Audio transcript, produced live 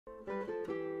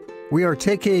We are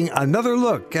taking another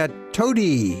look at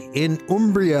Todi in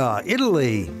Umbria,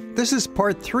 Italy. This is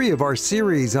part 3 of our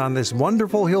series on this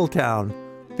wonderful hill town,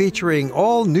 featuring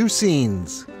all new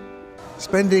scenes.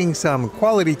 Spending some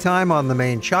quality time on the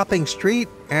main shopping street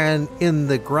and in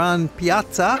the Grand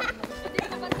Piazza,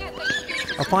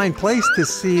 a fine place to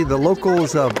see the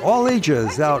locals of all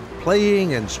ages out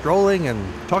playing and strolling and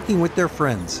talking with their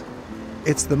friends.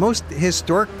 It's the most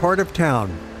historic part of town.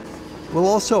 We'll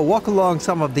also walk along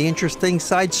some of the interesting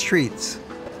side streets.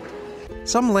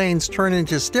 Some lanes turn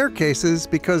into staircases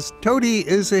because Todi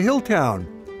is a hill town,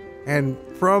 and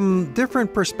from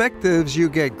different perspectives you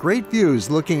get great views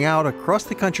looking out across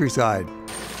the countryside.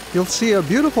 You'll see a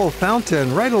beautiful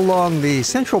fountain right along the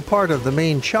central part of the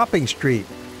main shopping street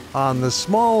on the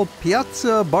small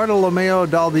Piazza Bartolomeo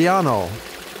d'Albiano.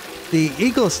 The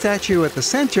eagle statue at the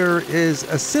center is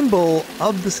a symbol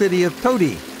of the city of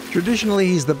Todi. Traditionally,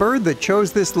 he's the bird that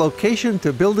chose this location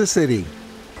to build a city,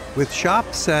 with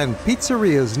shops and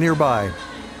pizzerias nearby.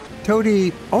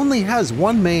 Todi only has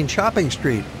one main shopping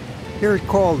street. Here it's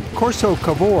called Corso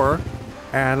Cavour,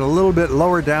 and a little bit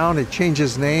lower down it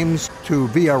changes names to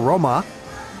Via Roma,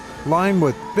 lined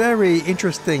with very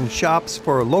interesting shops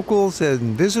for locals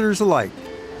and visitors alike.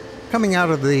 Coming out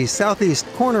of the southeast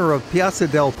corner of Piazza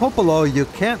del Popolo, you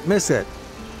can't miss it.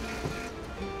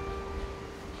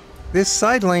 This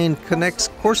side lane connects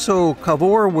Corso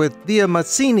Cavour with Via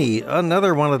Mazzini,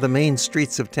 another one of the main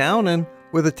streets of town, and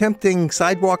with a tempting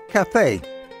sidewalk cafe.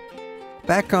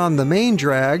 Back on the main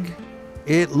drag,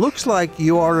 it looks like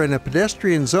you are in a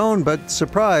pedestrian zone, but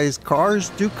surprise, cars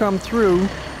do come through.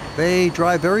 They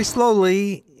drive very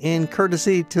slowly in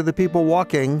courtesy to the people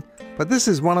walking, but this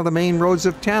is one of the main roads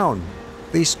of town.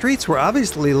 These streets were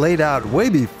obviously laid out way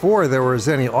before there was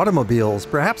any automobiles,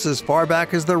 perhaps as far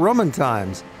back as the Roman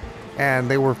times.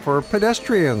 And they were for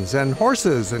pedestrians and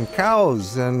horses and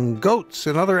cows and goats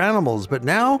and other animals. But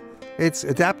now it's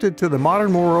adapted to the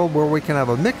modern world where we can have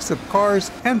a mix of cars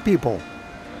and people.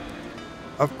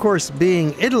 Of course,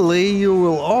 being Italy, you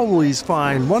will always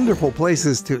find wonderful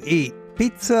places to eat.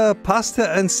 Pizza,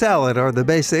 pasta, and salad are the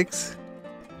basics,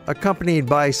 accompanied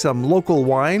by some local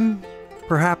wine,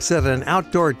 perhaps at an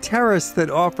outdoor terrace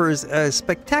that offers a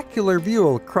spectacular view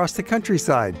across the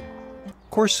countryside.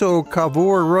 Corso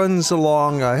Cavour runs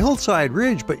along a hillside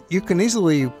ridge, but you can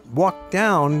easily walk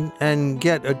down and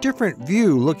get a different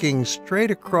view looking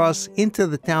straight across into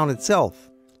the town itself,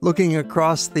 looking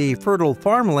across the fertile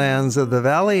farmlands of the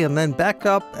valley and then back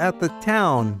up at the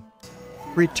town.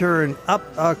 Return up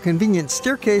a convenient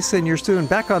staircase and you're soon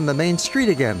back on the main street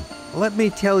again. Let me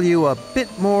tell you a bit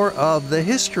more of the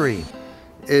history.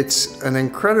 It's an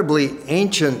incredibly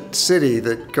ancient city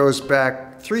that goes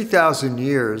back 3,000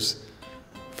 years.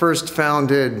 First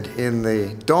founded in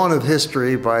the dawn of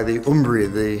history by the Umbria,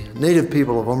 the native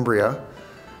people of Umbria,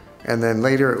 and then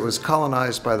later it was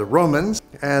colonized by the Romans,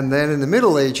 and then in the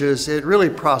Middle Ages it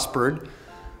really prospered.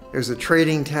 It was a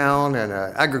trading town and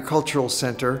an agricultural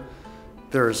center.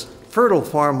 There's fertile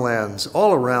farmlands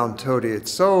all around Todi.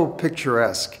 It's so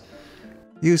picturesque.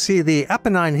 You see the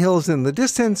Apennine Hills in the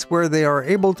distance where they are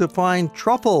able to find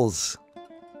truffles.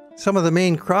 Some of the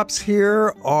main crops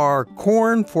here are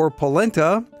corn for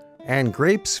polenta and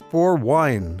grapes for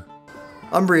wine.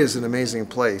 Umbria is an amazing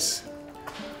place.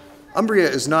 Umbria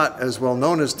is not as well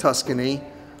known as Tuscany,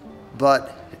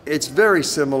 but it's very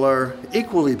similar,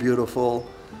 equally beautiful,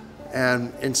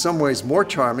 and in some ways more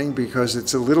charming because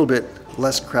it's a little bit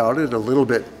less crowded, a little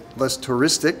bit less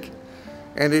touristic,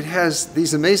 and it has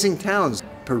these amazing towns,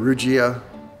 Perugia,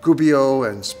 Gubbio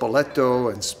and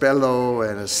Spoleto and Spello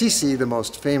and Assisi, the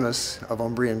most famous of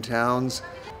Umbrian towns.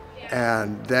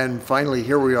 And then finally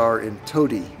here we are in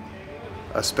Todi,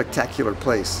 a spectacular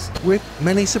place. With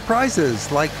many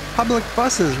surprises, like public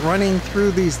buses running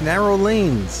through these narrow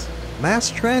lanes,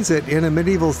 mass transit in a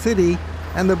medieval city,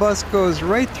 and the bus goes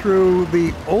right through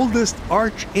the oldest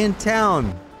arch in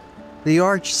town. The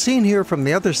arch seen here from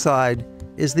the other side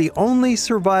is the only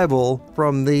survival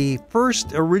from the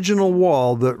first original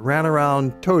wall that ran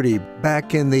around Todi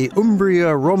back in the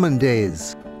Umbria Roman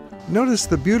days. Notice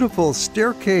the beautiful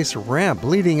staircase ramp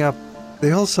leading up the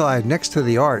hillside next to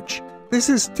the arch. This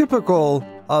is typical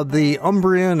of the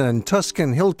Umbrian and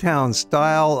Tuscan hill town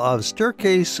style of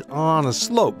staircase on a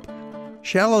slope.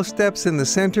 Shallow steps in the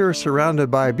center surrounded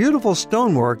by beautiful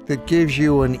stonework that gives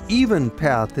you an even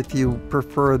path if you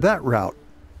prefer that route,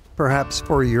 perhaps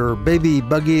for your baby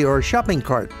buggy or shopping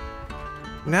cart.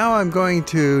 Now I'm going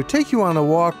to take you on a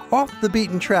walk off the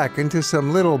beaten track into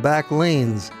some little back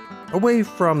lanes, away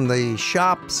from the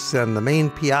shops and the main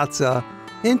piazza,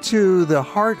 into the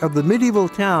heart of the medieval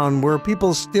town where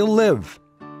people still live.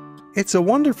 It's a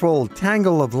wonderful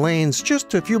tangle of lanes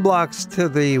just a few blocks to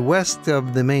the west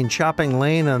of the main shopping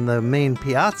lane on the main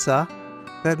piazza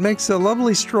that makes a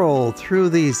lovely stroll through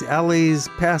these alleys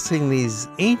passing these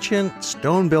ancient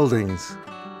stone buildings.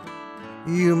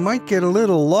 You might get a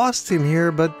little lost in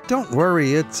here, but don't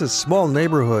worry, it's a small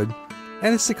neighborhood,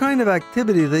 and it's the kind of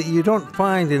activity that you don't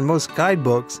find in most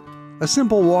guidebooks, a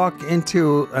simple walk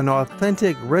into an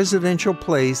authentic residential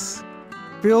place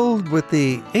filled with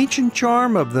the ancient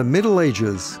charm of the Middle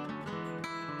Ages.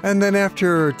 And then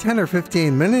after 10 or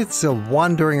 15 minutes of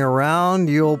wandering around,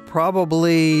 you'll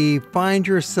probably find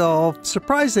yourself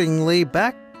surprisingly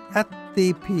back at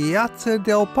the Piazza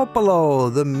del Popolo,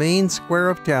 the main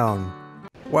square of town.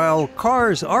 While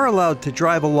cars are allowed to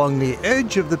drive along the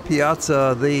edge of the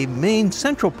piazza, the main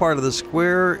central part of the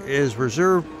square is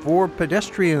reserved for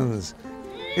pedestrians.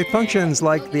 It functions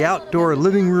like the outdoor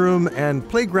living room and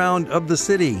playground of the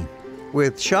city,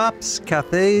 with shops,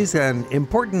 cafes, and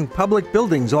important public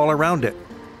buildings all around it.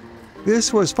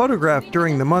 This was photographed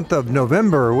during the month of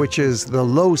November, which is the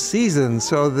low season,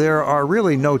 so there are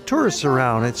really no tourists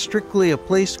around. It's strictly a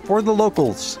place for the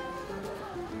locals.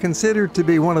 Considered to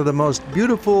be one of the most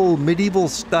beautiful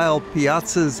medieval-style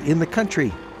piazzas in the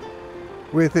country,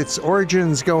 with its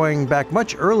origins going back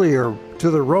much earlier to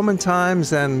the Roman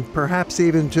times and perhaps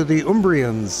even to the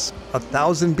Umbrians,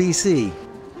 1000 BC.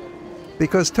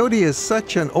 Because Todi is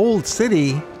such an old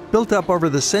city, built up over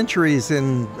the centuries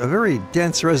in a very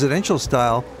dense residential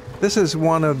style, this is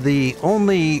one of the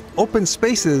only open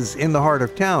spaces in the heart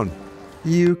of town.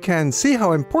 You can see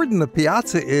how important the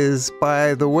piazza is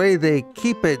by the way they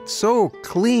keep it so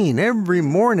clean. Every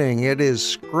morning it is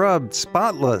scrubbed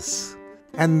spotless.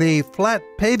 And the flat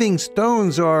paving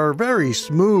stones are very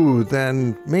smooth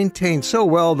and maintained so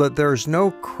well that there's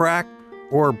no crack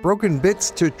or broken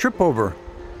bits to trip over.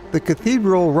 The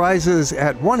cathedral rises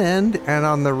at one end, and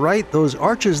on the right those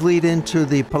arches lead into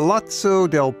the Palazzo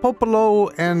del Popolo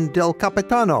and del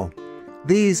Capitano.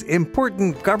 These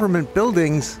important government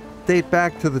buildings date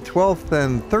back to the 12th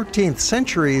and 13th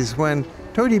centuries when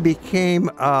Todi became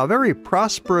a very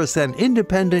prosperous and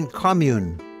independent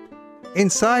commune.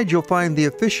 Inside you'll find the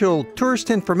official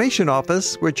tourist information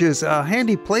office, which is a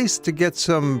handy place to get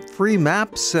some free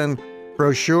maps and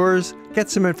brochures, get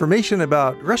some information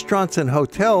about restaurants and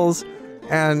hotels,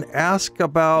 and ask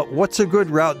about what's a good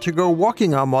route to go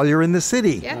walking on while you're in the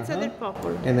city. Piazza del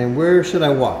Popolo. And then where should I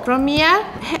walk? From here,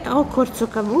 o Corso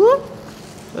Cavour,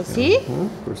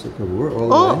 così, Corso Cavour, all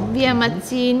the o way. via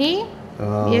Mazzini,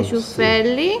 via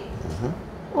Ciuffelli,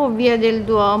 o via del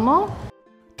Duomo.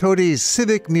 Todi's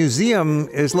Civic Museum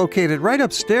is located right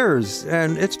upstairs,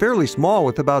 and it's fairly small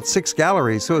with about 6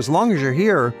 galleries, so as long as you're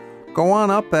here, go on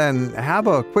up and have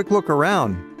a quick look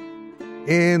around.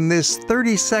 In this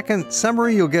 30-second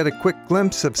summary, you'll get a quick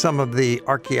glimpse of some of the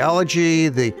archaeology,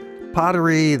 the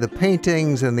pottery, the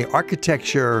paintings, and the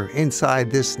architecture inside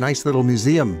this nice little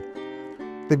museum.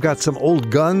 They've got some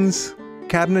old guns,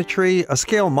 cabinetry, a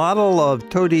scale model of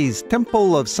Todi's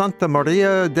Temple of Santa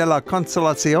Maria della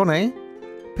Consolazione,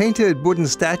 painted wooden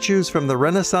statues from the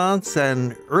Renaissance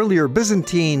and earlier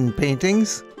Byzantine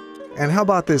paintings. And how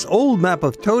about this old map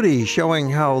of Todi showing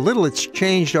how little it's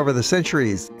changed over the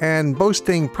centuries and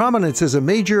boasting prominence as a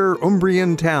major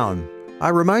Umbrian town. I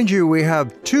remind you we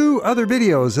have 2 other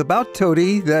videos about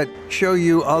Todi that show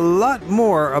you a lot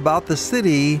more about the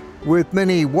city, with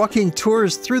many walking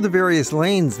tours through the various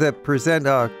lanes that present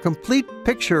a complete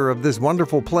picture of this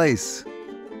wonderful place.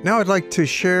 Now I'd like to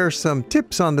share some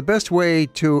tips on the best way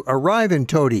to arrive in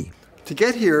Todi. To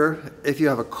get here, if you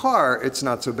have a car, it's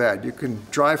not so bad. You can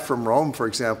drive from Rome, for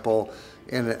example,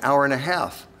 in an hour and a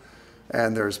half.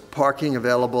 And there's parking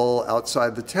available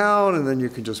outside the town, and then you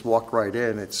can just walk right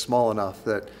in. It's small enough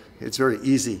that it's very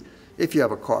easy if you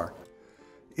have a car.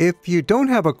 If you don't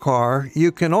have a car,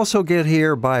 you can also get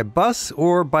here by bus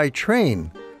or by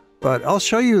train. But I'll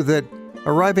show you that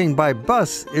arriving by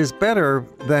bus is better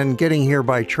than getting here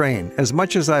by train, as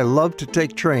much as I love to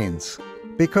take trains.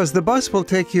 Because the bus will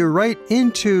take you right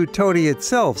into Todi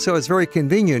itself, so it's very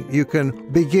convenient. You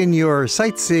can begin your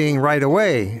sightseeing right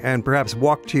away and perhaps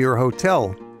walk to your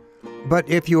hotel. But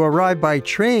if you arrive by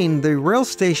train, the rail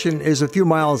station is a few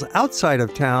miles outside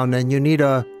of town and you need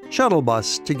a shuttle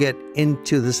bus to get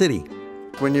into the city.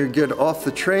 When you get off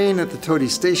the train at the Todi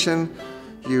station,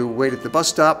 you wait at the bus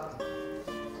stop.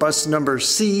 Bus number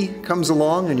C comes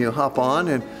along and you hop on,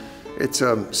 and it's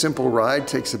a simple ride.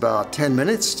 Takes about 10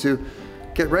 minutes to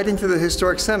get right into the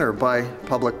historic center by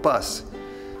public bus.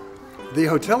 The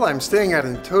hotel I'm staying at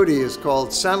in Todi is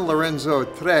called San Lorenzo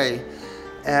 3,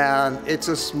 and it's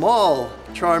a small,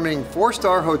 charming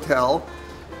 4-star hotel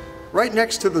right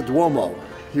next to the Duomo.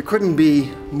 You couldn't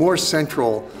be more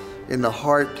central in the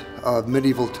heart of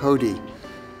medieval Todi.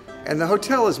 And the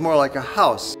hotel is more like a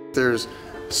house. There's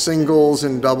singles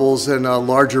and doubles in a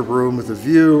larger room with a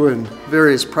view and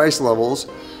various price levels.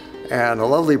 And a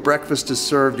lovely breakfast is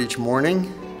served each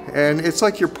morning. And it's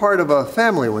like you're part of a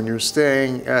family when you're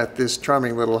staying at this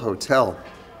charming little hotel.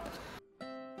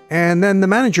 And then the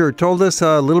manager told us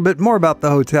a little bit more about the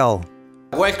hotel.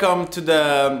 Welcome to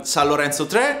the San Lorenzo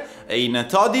 3 in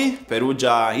Todi,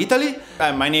 Perugia, Italy.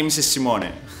 My name is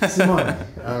Simone. Simone.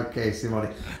 Okay, Simone.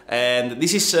 And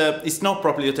this is, it's not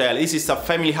properly a hotel, this is a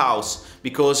family house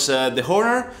because the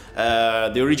owner,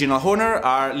 the original owner,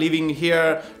 are living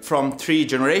here from 3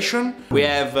 generations. We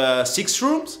have 6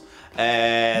 rooms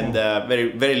and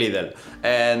very little.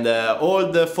 And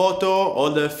all the photo,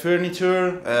 all the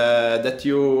furniture that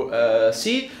you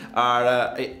see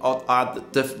are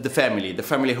the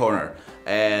family owner.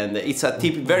 And it's a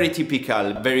very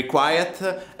typical, very quiet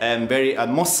and very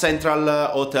most central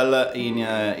hotel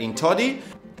in Todi.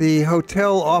 The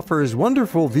hotel offers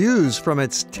wonderful views from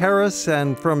its terrace,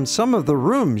 and from some of the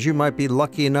rooms you might be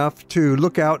lucky enough to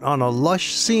look out on a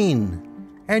lush scene.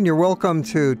 And you're welcome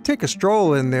to take a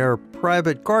stroll in their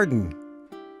private garden.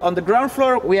 On the ground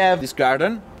floor we have this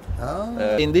garden.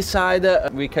 Oh. In this side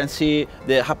we can see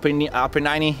the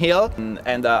Apennine Hill and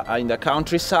in the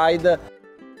countryside.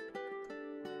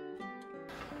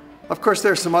 Of course,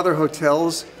 there's some other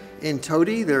hotels in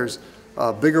Todi. There's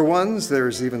bigger ones,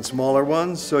 there's even smaller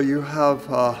ones, so you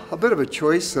have a bit of a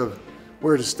choice of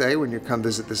where to stay when you come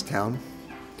visit this town.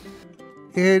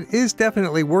 It is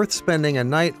definitely worth spending a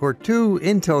night or two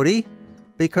in Todi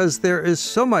because there is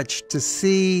so much to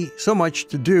see, so much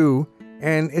to do,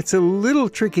 and it's a little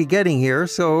tricky getting here,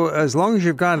 so as long as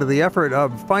you've gone to the effort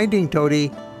of finding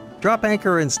Todi, drop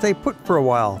anchor and stay put for a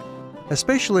while.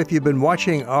 Especially if you've been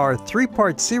watching our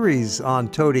 3-part series on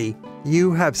Todi,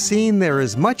 you have seen there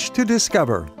is much to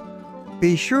discover.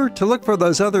 Be sure to look for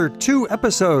those other 2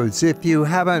 episodes if you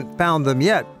haven't found them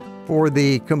yet for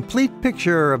the complete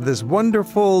picture of this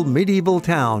wonderful medieval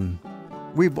town.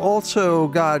 We've also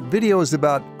got videos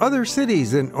about other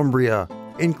cities in Umbria,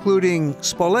 including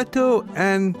Spoleto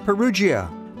and Perugia.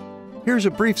 Here's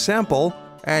a brief sample,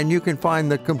 and you can find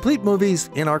the complete movies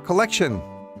in our collection.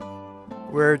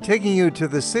 We're taking you to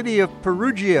the city of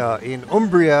Perugia in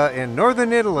Umbria in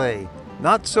northern Italy.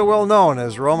 Not so well known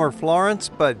as Rome or Florence,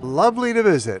 but lovely to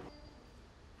visit.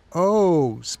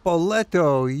 Oh,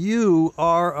 Spoleto, you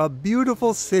are a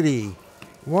beautiful city.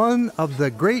 One of the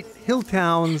great hill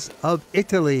towns of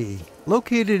Italy,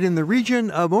 located in the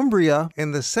region of Umbria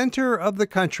in the center of the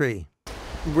country.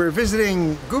 We're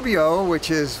visiting Gubbio,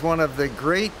 which is one of the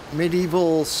great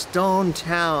medieval stone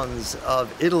towns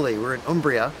of Italy. We're in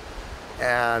Umbria.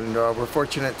 And we're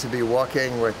fortunate to be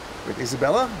walking with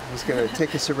Isabella, who's going to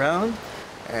take us around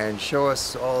and show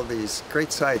us all these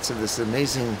great sights of this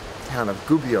amazing town of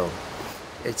Gubbio.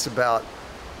 It's about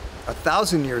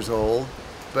 1,000 years old,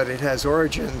 but it has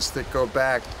origins that go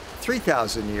back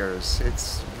 3,000 years.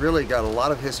 It's really got a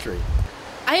lot of history.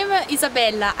 I am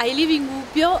Isabella. I live in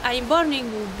Gubbio. I'm born in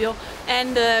Gubbio,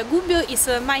 and Gubbio is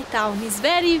my town. It's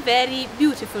very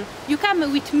beautiful. You come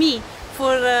with me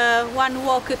for one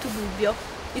walk to Gubbio.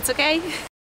 It's okay?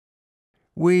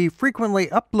 We frequently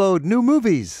upload new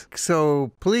movies,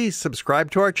 so please subscribe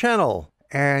to our channel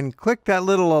and click that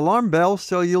little alarm bell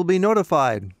so you'll be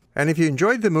notified. And if you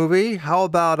enjoyed the movie, how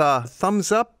about a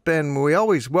thumbs up? And we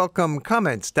always welcome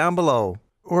comments down below.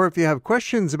 Or if you have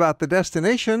questions about the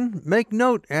destination, make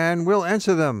note and we'll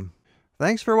answer them.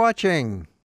 Thanks for watching.